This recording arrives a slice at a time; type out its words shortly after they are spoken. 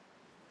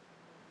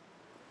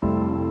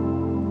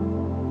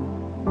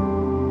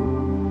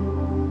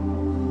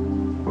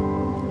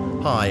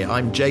Hi,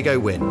 I'm Jago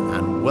Wynn,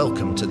 and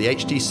welcome to the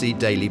HTC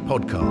Daily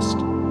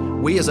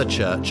podcast. We as a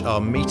church are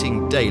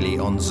meeting daily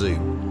on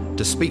Zoom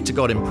to speak to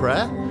God in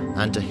prayer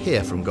and to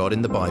hear from God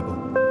in the Bible.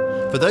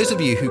 For those of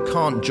you who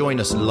can't join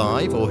us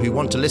live or who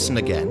want to listen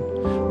again,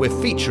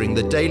 we're featuring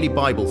the daily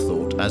Bible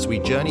thought as we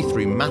journey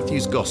through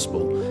Matthew's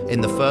Gospel in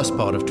the first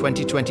part of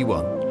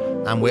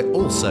 2021, and we're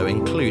also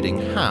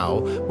including how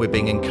we're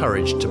being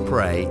encouraged to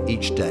pray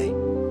each day.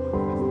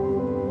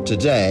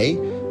 Today,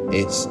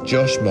 it's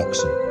Josh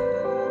Moxon.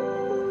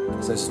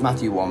 So this is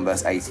Matthew 1,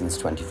 verse 18 to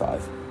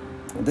 25.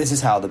 This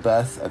is how the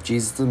birth of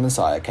Jesus the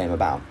Messiah came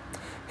about.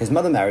 His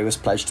mother Mary was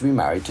pledged to be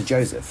married to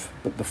Joseph,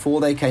 but before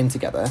they came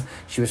together,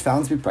 she was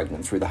found to be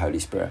pregnant through the Holy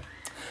Spirit.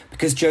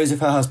 Because Joseph,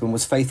 her husband,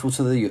 was faithful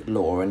to the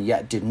law and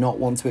yet did not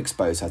want to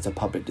expose her to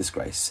public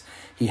disgrace,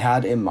 he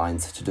had in mind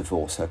to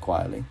divorce her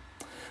quietly.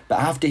 But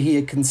after he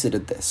had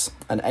considered this,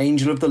 an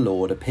angel of the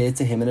Lord appeared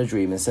to him in a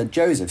dream and said,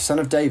 "Joseph, son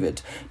of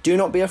David, do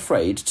not be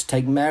afraid to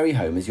take Mary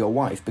home as your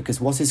wife, because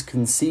what is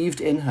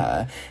conceived in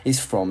her is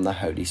from the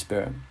Holy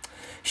Spirit.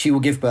 She will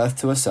give birth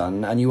to a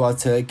son, and you are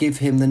to give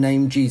him the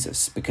name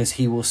Jesus, because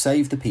he will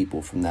save the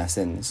people from their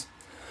sins."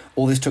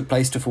 All this took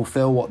place to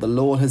fulfill what the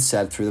Lord had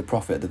said through the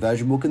prophet. The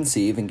virgin will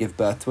conceive and give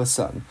birth to a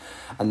son,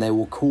 and they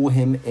will call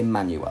him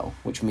Emmanuel,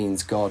 which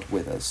means God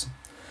with us.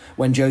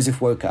 When Joseph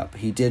woke up,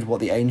 he did what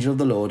the angel of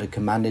the Lord had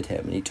commanded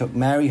him, and he took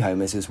Mary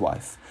home as his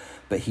wife.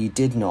 But he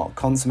did not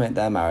consummate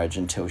their marriage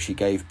until she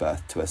gave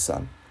birth to a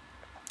son,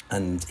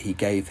 and he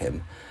gave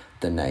him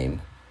the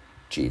name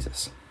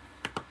Jesus.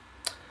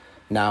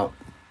 Now,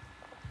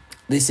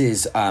 this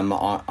is,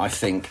 I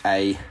think,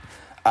 a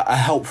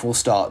helpful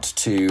start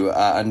to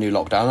a new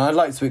lockdown, and I'd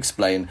like to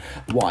explain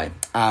why.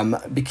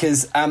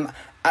 Because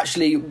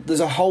actually, there's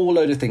a whole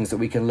load of things that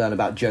we can learn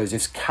about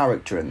Joseph's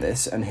character in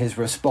this and his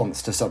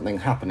response to something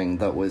happening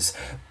that was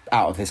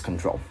out of his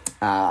control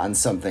and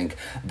something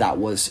that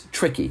was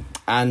tricky.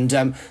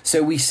 And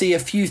so we see a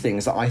few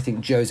things that I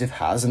think Joseph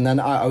has. And then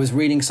I was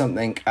reading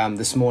something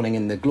this morning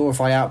in the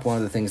Glorify app, one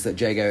of the things that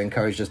Jago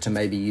encouraged us to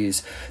maybe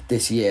use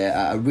this year,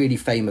 a really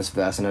famous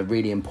verse and a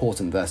really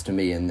important verse to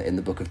me in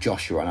the book of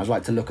Joshua. And I'd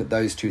like to look at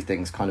those two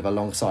things kind of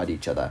alongside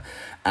each other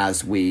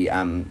as we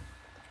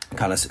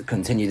kind of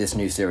continue this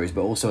new series,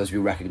 but also as we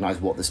recognise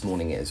what this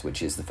morning is,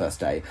 which is the first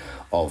day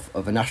of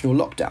a national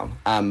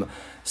lockdown.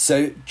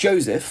 So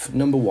Joseph,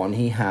 number one,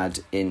 he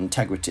had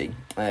integrity.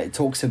 It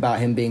talks about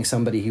him being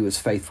somebody who was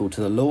faithful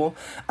to the law,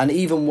 and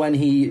even when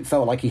he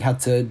felt like he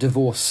had to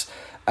divorce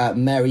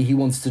Mary, he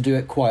wanted to do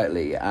it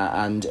quietly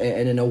and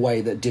in a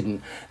way that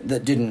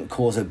didn't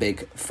cause a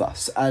big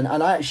fuss. And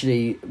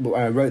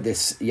I wrote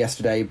this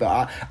yesterday,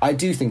 but I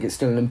do think it's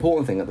still an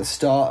important thing at the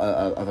start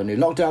of a new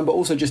lockdown, but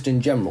also just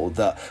in general,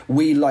 that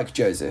we, like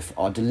Joseph,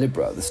 are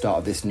deliberate at the start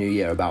of this new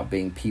year about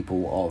being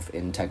people of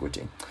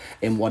integrity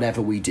in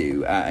whatever we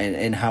do,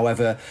 in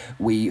however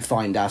we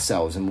find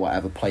ourselves, in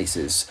whatever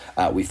places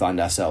we find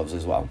ourselves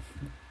as well.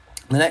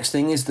 The next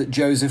thing is that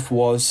Joseph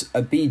was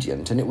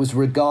obedient, and it was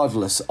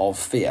regardless of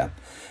fear.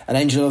 An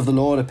angel of the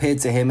Lord appeared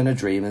to him in a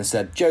dream and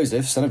said,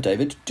 "Joseph, son of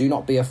David, do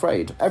not be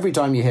afraid." Every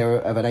time you hear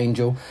of an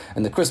angel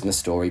in the Christmas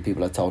story,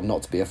 people are told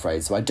not to be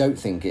afraid. So I don't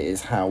think it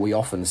is how we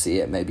often see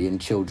it, maybe in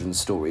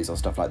children's stories or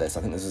stuff like this. I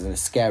think this is a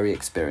scary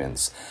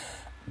experience.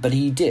 But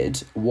he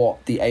did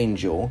what the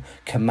angel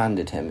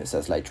commanded him, it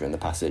says later in the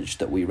passage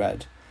that we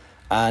read.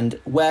 And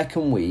where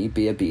can we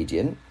be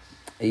obedient,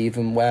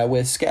 even where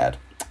we're scared?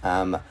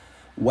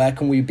 Where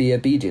can we be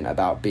obedient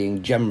about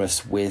being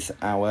generous with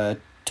our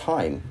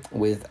time,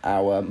 with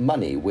our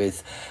money,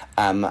 with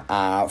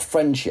our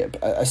friendship,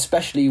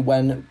 especially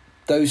when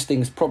those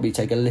things probably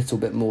take a little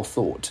bit more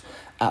thought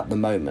at the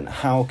moment?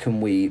 How can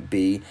we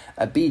be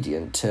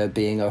obedient to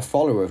being a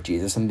follower of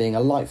Jesus and being a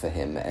light for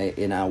him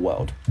in our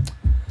world?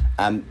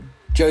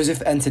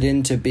 Joseph entered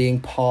into being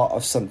part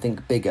of something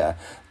bigger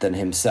than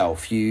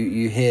himself.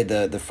 You hear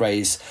the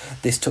phrase,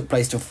 "This took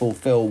place to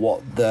fulfill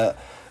what the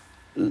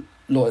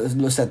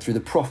Lord said through the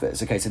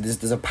prophets." Okay, so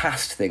there's a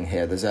past thing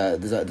here. There's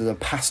a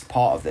past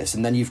part of this,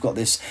 and then you've got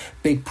this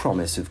big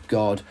promise of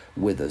God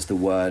with us, the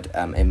word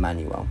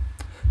Emmanuel.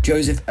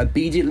 Joseph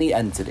obediently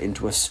entered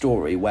into a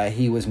story where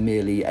he was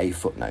merely a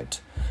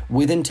footnote,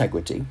 with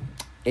integrity,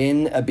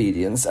 in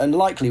obedience, and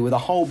likely with a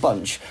whole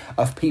bunch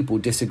of people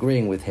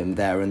disagreeing with him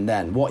there and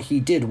then. What he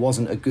did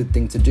wasn't a good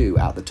thing to do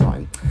at the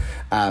time.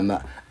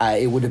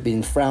 It would have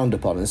been frowned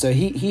upon. And so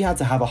he had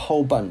to have a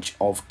whole bunch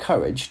of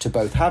courage to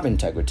both have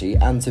integrity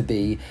and to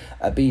be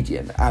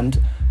obedient. And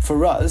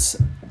for us,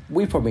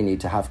 we probably need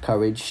to have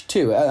courage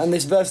too. And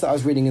this verse that I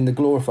was reading in the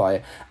Glorify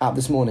app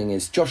this morning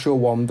is Joshua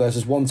 1,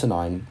 verses 1 to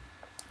 9.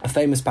 A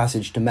famous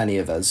passage to many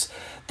of us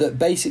that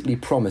basically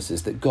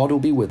promises that God will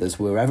be with us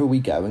wherever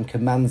we go and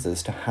commands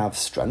us to have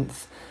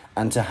strength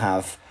and to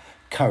have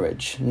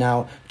courage.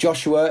 Now,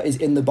 Joshua is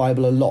in the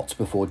Bible a lot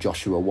before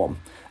Joshua 1.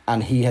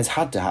 and he has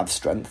had to have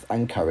strength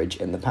and courage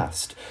in the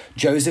past.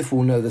 Joseph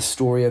will know the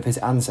story of his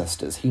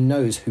ancestors. He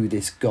knows who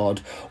this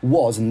God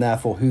was and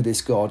therefore who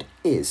this God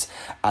is.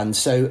 And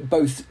so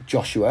both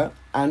Joshua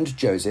and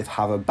Joseph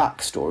have a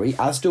backstory,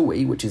 as do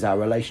we, which is our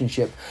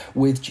relationship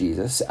with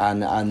Jesus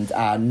and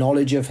our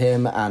knowledge of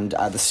him and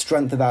the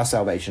strength of our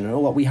salvation and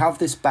all that. We have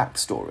this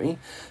backstory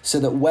so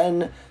that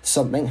when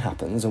something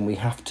happens and we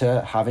have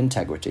to have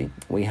integrity,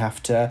 we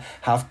have to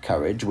have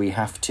courage, we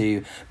have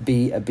to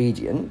be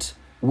obedient,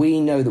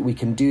 we know that we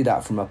can do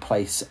that from a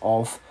place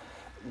of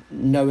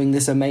knowing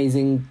this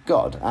amazing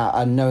God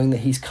and knowing that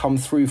he's come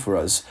through for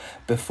us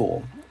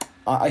before.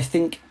 I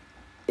think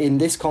in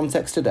this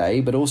context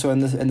today, but also in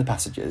the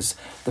passages,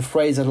 the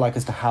phrase I'd like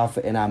us to have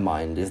in our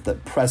mind is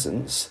that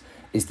presence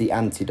is the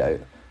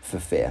antidote for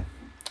fear.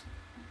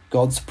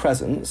 God's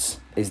presence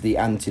is the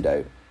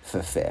antidote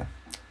for fear.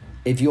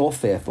 If you're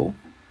fearful,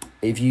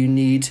 if you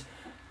need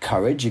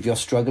courage, if you're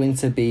struggling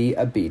to be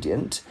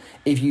obedient,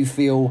 if you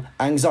feel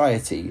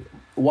anxiety,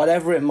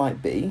 whatever it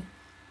might be,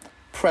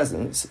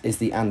 presence is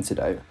the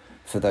antidote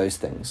for those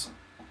things.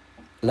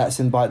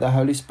 Let's invite the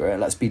Holy Spirit.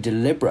 Let's be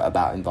deliberate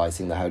about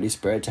inviting the Holy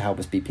Spirit to help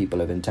us be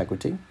people of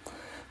integrity,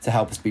 to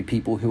help us be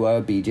people who are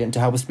obedient, to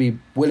help us be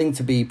willing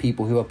to be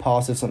people who are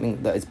part of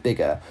something that is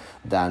bigger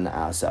than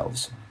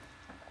ourselves.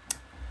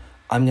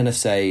 I'm going to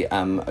say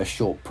a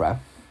short prayer.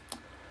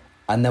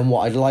 And then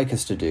what I'd like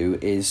us to do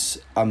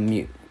is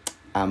unmute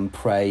and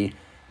pray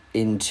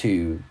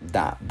into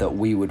that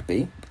we would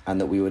be, and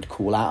that we would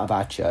call out of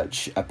our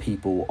church a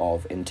people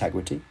of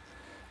integrity,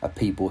 a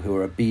people who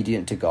are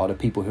obedient to God, a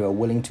people who are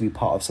willing to be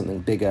part of something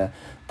bigger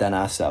than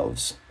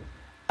ourselves,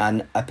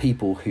 and a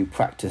people who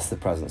practice the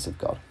presence of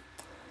God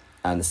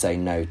and say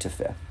no to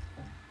fear.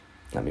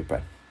 Let me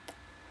pray.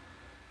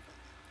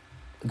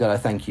 God, I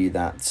thank you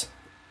that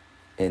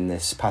in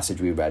this passage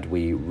we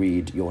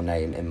read your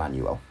name,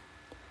 Emmanuel,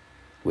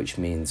 which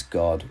means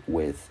God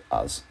with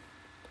us.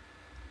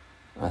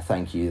 I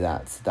thank you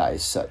that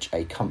is such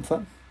a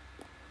comfort.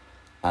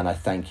 And I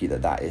thank you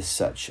that is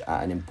such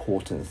an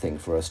important thing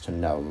for us to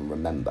know and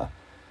remember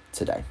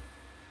today.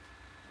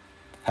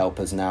 Help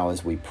us now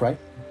as we pray,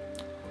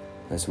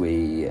 as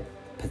we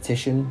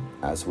petition,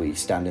 as we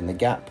stand in the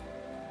gap,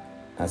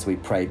 as we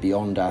pray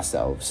beyond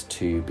ourselves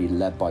to be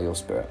led by your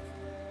Spirit.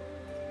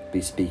 Be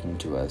speaking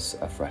to us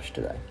afresh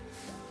today.